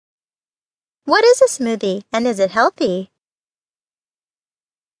What is a smoothie, and is it healthy?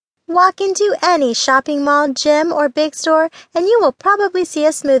 Walk into any shopping mall, gym, or big store, and you will probably see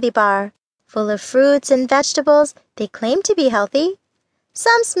a smoothie bar. Full of fruits and vegetables, they claim to be healthy.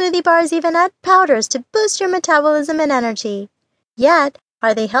 Some smoothie bars even add powders to boost your metabolism and energy. Yet,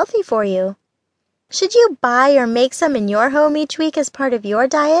 are they healthy for you? Should you buy or make some in your home each week as part of your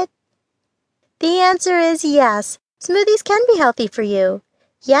diet? The answer is yes, smoothies can be healthy for you.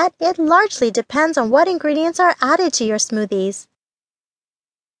 Yet, it largely depends on what ingredients are added to your smoothies.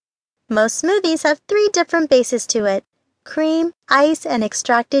 Most smoothies have 3 different bases to it: cream, ice, and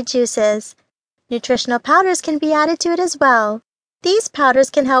extracted juices. Nutritional powders can be added to it as well. These powders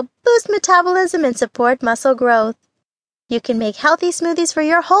can help boost metabolism and support muscle growth. You can make healthy smoothies for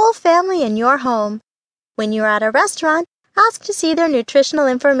your whole family in your home. When you're at a restaurant, ask to see their nutritional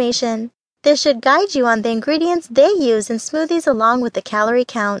information. This should guide you on the ingredients they use in smoothies along with the calorie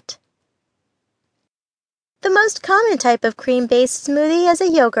count. The most common type of cream-based smoothie is a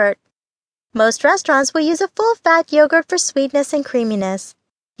yogurt. Most restaurants will use a full-fat yogurt for sweetness and creaminess.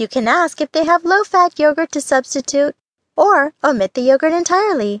 You can ask if they have low-fat yogurt to substitute, or omit the yogurt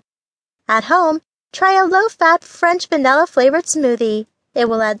entirely. At home, try a low-fat French vanilla-flavored smoothie. It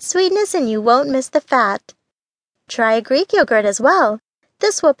will add sweetness and you won't miss the fat. Try a Greek yogurt as well.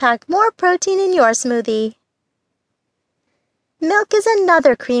 This will pack more protein in your smoothie. Milk is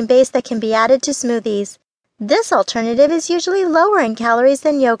another cream base that can be added to smoothies. This alternative is usually lower in calories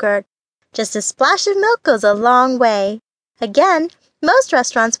than yogurt. Just a splash of milk goes a long way. Again, most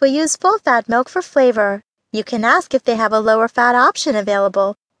restaurants will use full-fat milk for flavor. You can ask if they have a lower fat option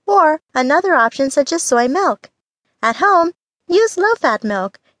available, or another option such as soy milk. At home, use low-fat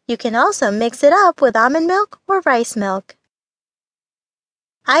milk. You can also mix it up with almond milk or rice milk.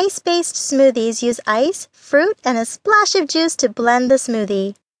 Ice-based smoothies use ice, fruit, and a splash of juice to blend the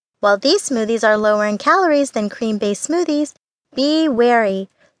smoothie. While these smoothies are lower in calories than cream-based smoothies, be wary.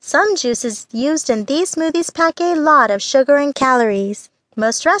 Some juices used in these smoothies pack a lot of sugar and calories.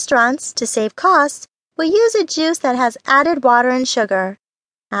 Most restaurants, to save costs, will use a juice that has added water and sugar.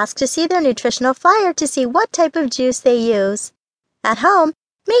 Ask to see their nutritional flyer to see what type of juice they use. At home,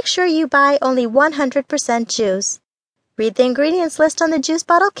 make sure you buy only 100% juice. Read the ingredients list on the juice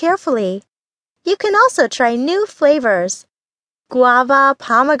bottle carefully. You can also try new flavors. Guava,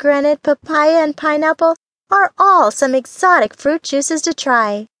 pomegranate, papaya, and pineapple are all some exotic fruit juices to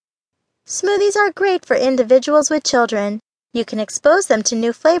try. Smoothies are great for individuals with children. You can expose them to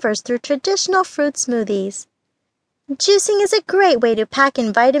new flavors through traditional fruit smoothies. Juicing is a great way to pack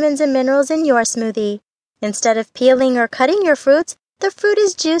in vitamins and minerals in your smoothie. Instead of peeling or cutting your fruits, the fruit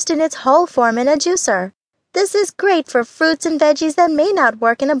is juiced in its whole form in a juicer. This is great for fruits and veggies that may not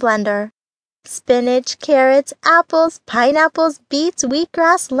work in a blender. Spinach, carrots, apples, pineapples, beets,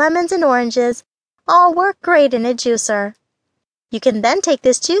 wheatgrass, lemons, and oranges all work great in a juicer. You can then take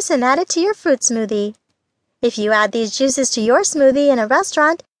this juice and add it to your fruit smoothie. If you add these juices to your smoothie in a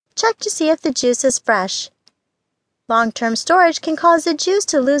restaurant, check to see if the juice is fresh. Long-term storage can cause the juice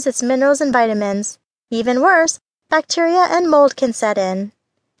to lose its minerals and vitamins. Even worse, bacteria and mold can set in.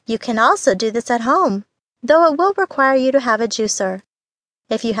 You can also do this at home, though it will require you to have a juicer.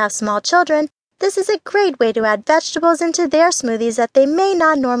 If you have small children, this is a great way to add vegetables into their smoothies that they may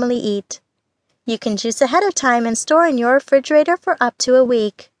not normally eat. You can juice ahead of time and store in your refrigerator for up to a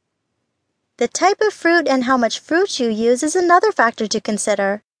week. The type of fruit and how much fruit you use is another factor to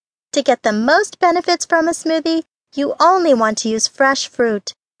consider. To get the most benefits from a smoothie, you only want to use fresh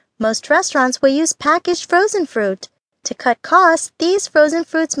fruit. Most restaurants will use packaged frozen fruit. To cut costs, these frozen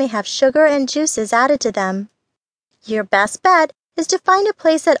fruits may have sugar and juices added to them. Your best bet is to find a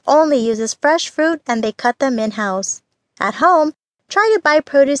place that only uses fresh fruit and they cut them in-house. At home, try to buy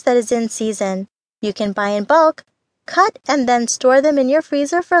produce that is in season. You can buy in bulk, cut, and then store them in your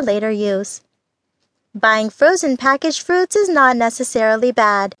freezer for later use. Buying frozen packaged fruits is not necessarily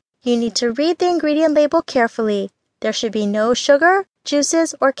bad. You need to read the ingredient label carefully. There should be no sugar,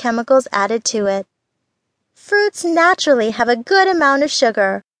 juices, or chemicals added to it. Fruits naturally have a good amount of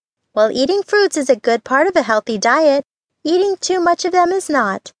sugar. While eating fruits is a good part of a healthy diet, eating too much of them is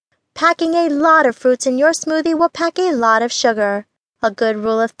not. Packing a lot of fruits in your smoothie will pack a lot of sugar. A good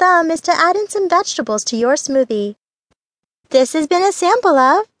rule of thumb is to add in some vegetables to your smoothie. This has been a sample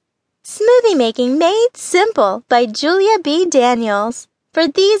of Smoothie Making Made Simple by Julia B. Daniels. For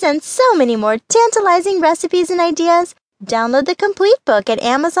these and so many more tantalizing recipes and ideas, download the complete book at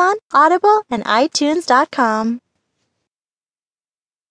Amazon, Audible, and iTunes.com.